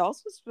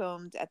 Jaws was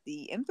filmed at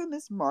the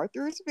infamous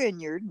Martha's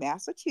Vineyard,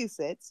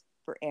 Massachusetts,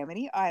 for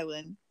Amity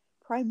Island,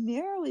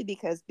 primarily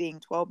because being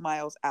 12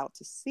 miles out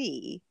to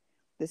sea,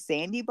 the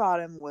sandy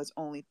bottom was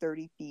only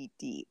 30 feet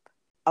deep,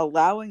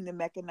 allowing the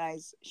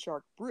mechanized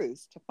shark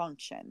Bruce to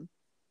function.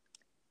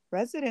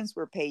 Residents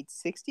were paid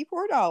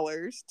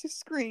 $64 to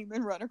scream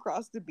and run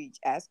across the beach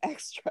as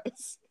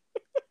extras.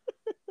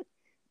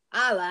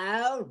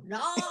 Hello,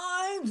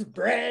 Nimes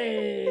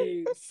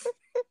Braves.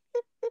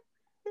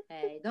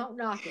 Hey, don't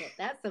knock it.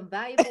 That's some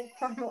valuable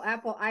caramel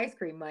apple ice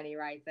cream money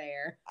right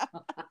there.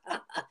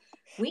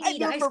 We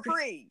need ice cream.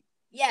 Free.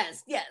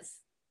 Yes,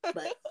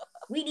 but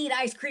we need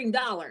ice cream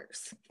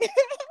dollars.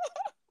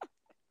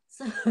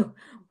 So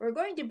we're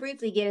going to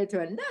briefly get into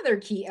another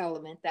key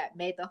element that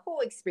made the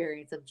whole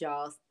experience of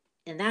Jaws,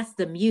 and that's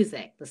the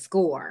music, the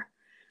score.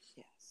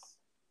 Yes.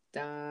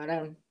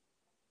 Da-dum,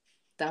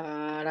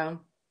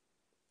 da-dum,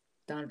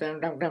 dum dum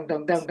dum dum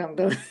dum dum dum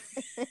dum.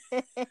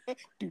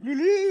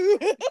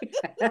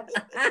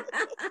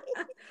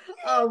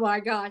 Oh my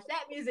gosh,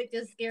 that music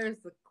just scares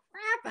the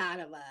crap out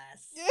of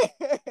us.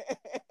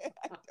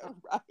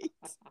 Right.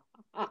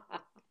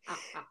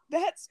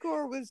 That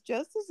score was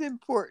just as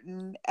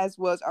important as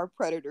was our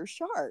predator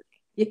shark.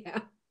 Yeah.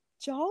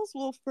 Jaws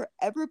will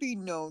forever be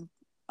known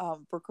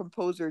for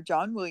composer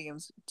John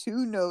Williams'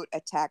 two-note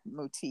attack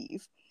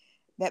motif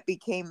that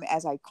became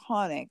as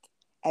iconic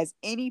as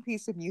any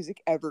piece of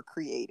music ever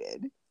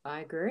created. I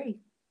agree.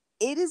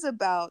 It is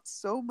about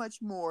so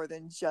much more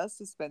than just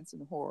suspense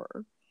and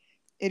horror.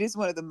 It is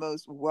one of the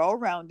most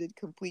well-rounded,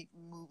 complete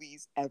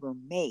movies ever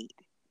made.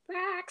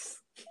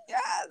 Facts.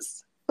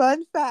 Yes.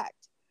 Fun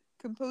fact.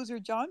 Composer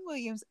John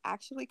Williams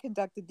actually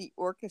conducted the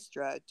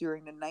orchestra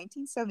during the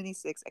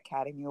 1976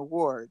 Academy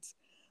Awards.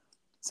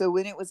 So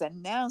when it was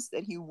announced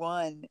that he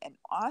won an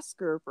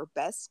Oscar for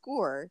Best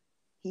Score,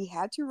 he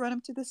had to run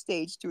up to the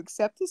stage to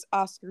accept his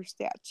Oscar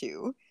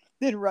statue,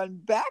 then run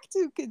back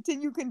to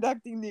continue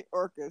conducting the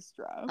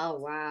orchestra. Oh,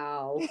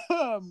 wow.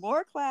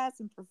 More class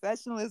and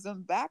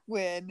professionalism back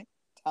when,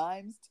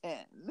 times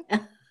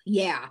 10.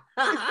 Yeah.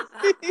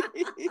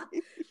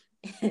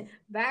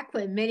 Back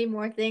when many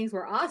more things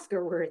were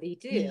Oscar worthy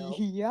too.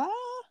 Yeah.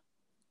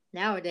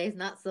 Nowadays,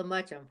 not so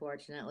much,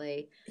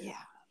 unfortunately.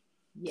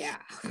 Yeah.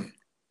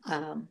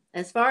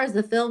 As far as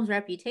the film's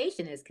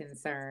reputation is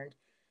concerned,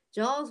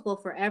 Jaws will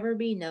forever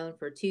be known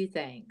for two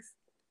things: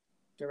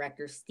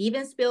 director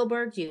Steven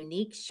Spielberg's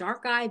unique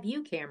shark eye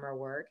view camera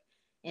work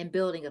and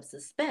building of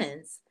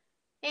suspense,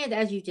 and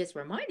as you just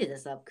reminded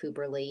us of,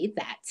 Cooper Lee,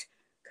 that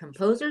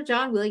composer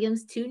John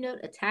Williams' two-note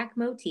attack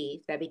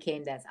motif that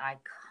became as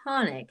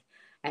iconic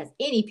as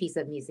any piece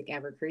of music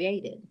ever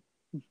created.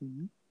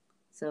 Mm-hmm.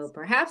 So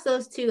perhaps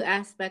those two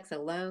aspects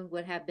alone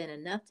would have been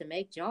enough to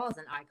make Jaws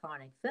an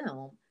iconic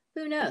film.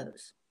 Who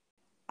knows?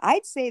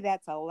 I'd say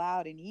that's a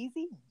loud and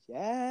easy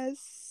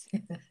yes.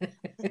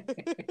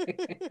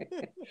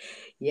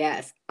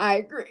 Yes, I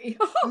agree.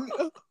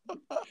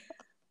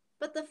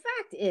 But the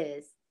fact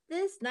is,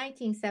 this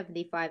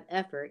 1975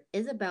 effort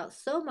is about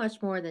so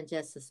much more than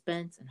just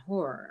suspense and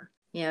horror.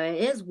 You know, it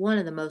is one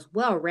of the most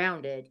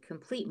well-rounded,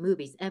 complete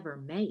movies ever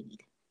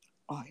made.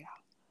 Oh, yeah.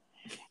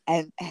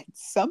 And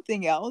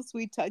something else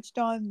we touched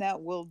on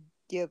that we'll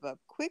give a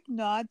quick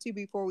nod to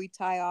before we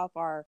tie off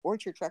our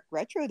Orchard Trek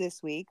Retro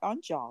this week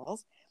on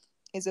Jaws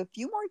is a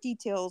few more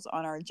details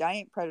on our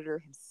giant predator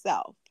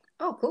himself.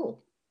 Oh,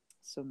 cool.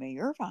 So may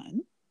you're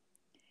fun.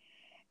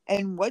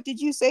 And what did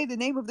you say the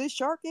name of this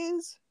shark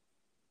is?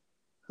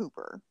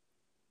 Hooper.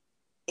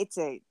 It's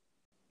a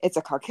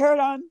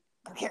Carcharodon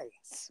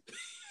carcharias.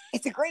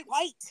 It's a great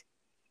white.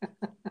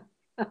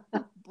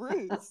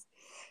 Bruce,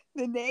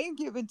 the name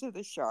given to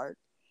the shark,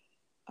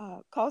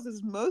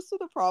 causes most of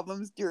the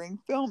problems during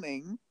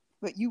filming,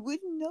 but you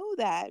wouldn't know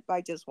that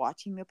by just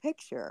watching the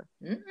picture.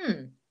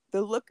 Mm-mm.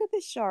 The look of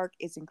the shark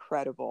is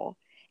incredible,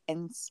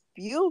 and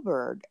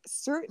Spielberg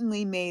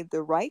certainly made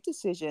the right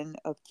decision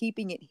of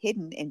keeping it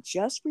hidden and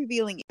just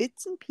revealing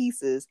bits and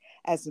pieces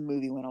as the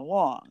movie went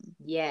along.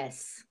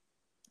 Yes.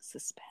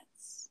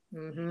 Suspense.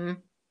 Mm-hmm.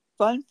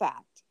 Fun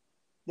fact,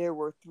 there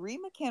were 3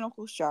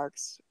 mechanical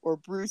sharks, or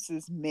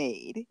Bruces,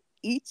 made,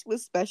 each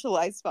with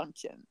specialized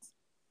functions.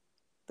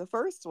 The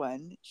first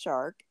one,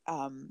 shark,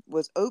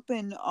 was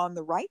open on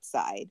the right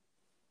side,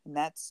 and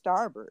that's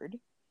starboard.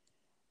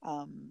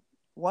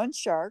 One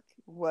shark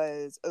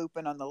was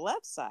open on the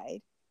left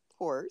side,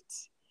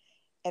 port,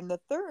 and the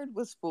third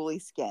was fully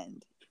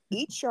skinned.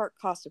 Each shark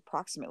cost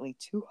approximately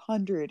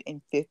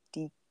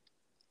 $250,000.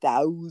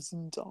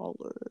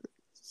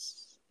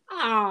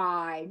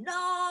 I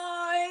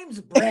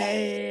name's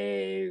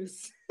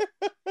Braves.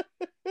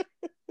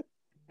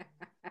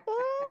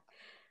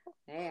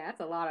 Hey, that's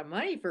a lot of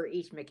money for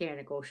each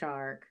mechanical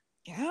shark.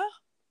 Yeah.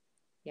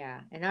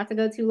 Yeah, and not to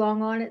go too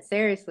long on it,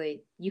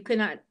 seriously, you could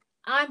not.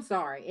 I'm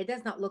sorry, it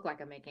does not look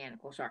like a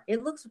mechanical shark.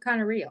 It looks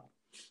kind of real.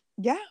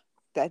 Yeah.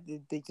 They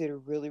did a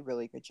really,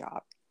 really good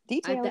job. I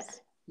bet.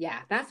 Details.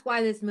 Yeah, that's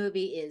why this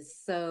movie is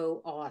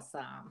so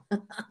awesome.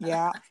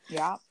 Yeah.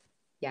 Yeah.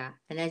 Yeah,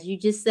 and as you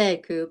just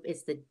said, Coop,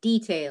 it's the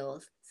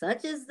details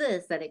such as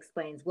this that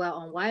explains well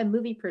on why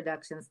movie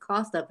productions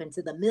cost up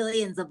into the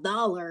millions of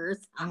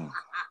dollars. Oh,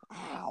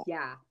 wow.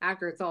 Yeah,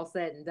 after it's all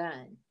said and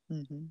done.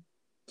 Mm-hmm.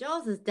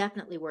 Jaws is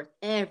definitely worth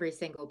every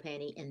single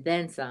penny and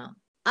then some.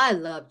 I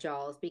love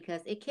Jaws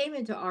because it came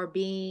into our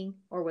being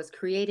or was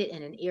created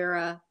in an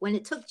era when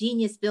it took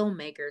genius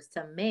filmmakers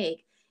to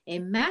make a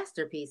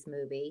masterpiece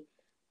movie,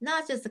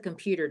 not just a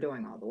computer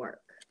doing all the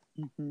work.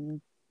 Mm-hmm.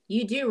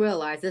 You do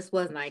realize this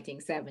was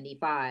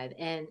 1975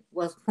 and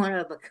was one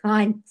of a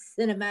kind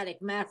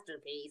cinematic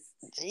masterpiece.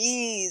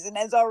 Jeez. And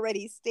as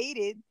already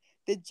stated,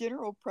 the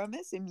general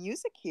premise and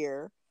music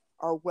here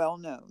are well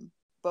known.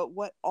 But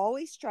what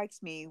always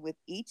strikes me with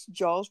each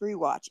Jaws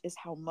rewatch is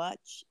how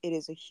much it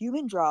is a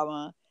human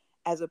drama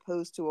as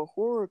opposed to a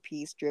horror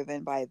piece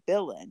driven by a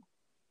villain,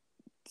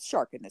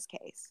 shark in this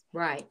case.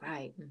 Right,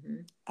 right.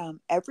 Mm-hmm.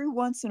 Every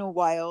once in a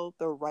while,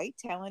 the right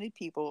talented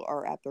people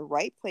are at the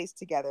right place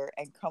together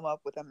and come up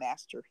with a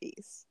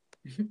masterpiece.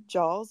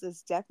 Jaws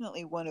is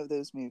definitely one of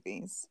those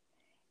movies.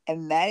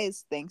 And that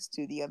is thanks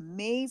to the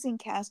amazing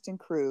cast and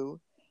crew,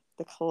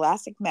 the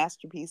classic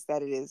masterpiece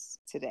that it is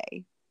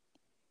today.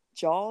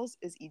 Jaws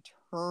is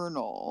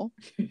eternal,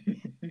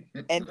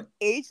 an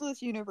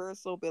ageless,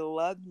 universal,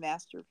 beloved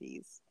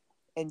masterpiece.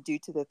 And due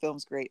to the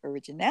film's great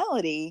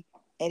originality,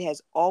 it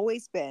has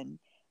always been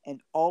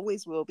and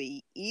always will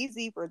be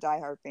easy for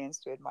diehard fans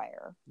to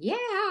admire. Yeah.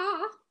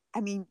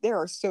 I mean, there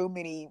are so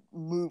many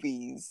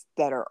movies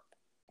that are,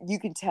 you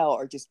can tell,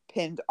 are just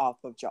pinned off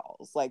of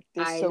Jaws. Like,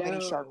 there's I so many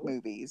shark know.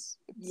 movies.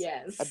 It's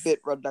Yes. a bit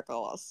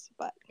ridiculous,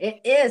 but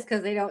It is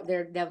because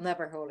they'll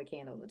never hold a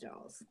candle to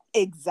Jaws.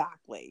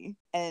 exactly.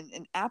 And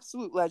an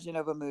absolute legend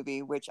of a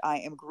movie, which I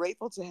am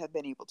grateful to have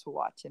been able to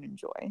watch and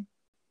enjoy.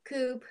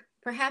 Coop,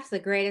 perhaps the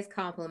greatest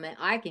compliment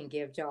I can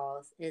give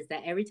Jaws is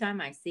that every time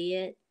I see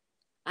it,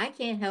 I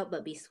can't help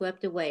but be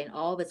swept away in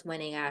all of its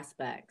winning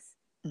aspects.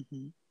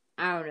 Mm-hmm.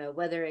 I don't know,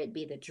 whether it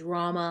be the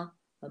drama,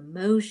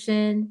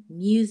 emotion,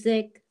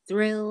 music,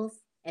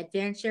 thrills,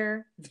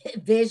 adventure,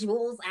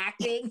 visuals,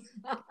 acting,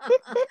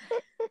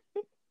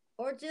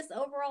 or just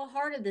overall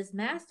heart of this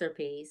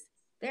masterpiece,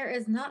 there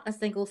is not a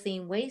single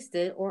scene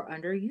wasted or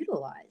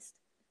underutilized.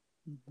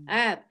 Mm-hmm. I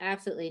have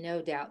absolutely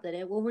no doubt that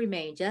it will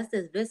remain just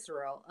as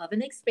visceral of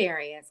an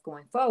experience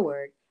going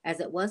forward as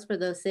it was for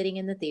those sitting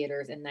in the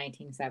theaters in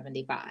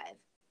 1975.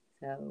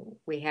 So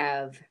we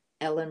have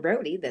Ellen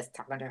Brody that's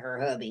talking to her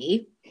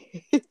hubby.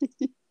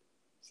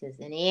 Says,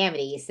 in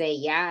Amity, you say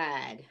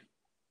yard.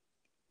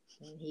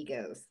 And he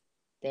goes,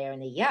 they're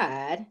in the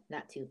yard,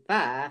 not too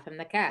far from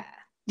the car.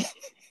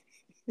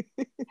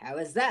 How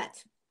is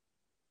that?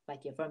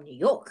 Like you're from New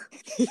York.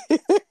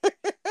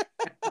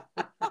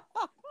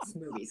 This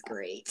movie's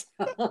great.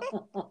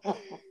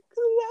 Classic.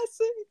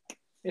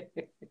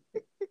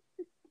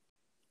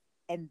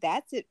 And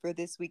that's it for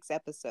this week's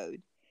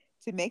episode.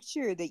 To make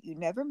sure that you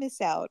never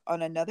miss out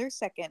on another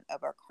second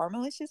of our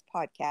Carmelicious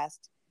podcast,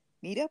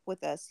 meet up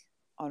with us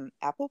on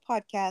Apple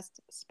Podcast,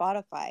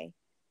 Spotify,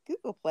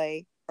 Google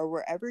Play, or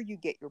wherever you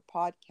get your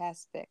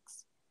podcast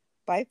fix.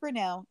 Bye for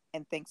now,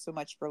 and thanks so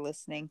much for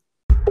listening.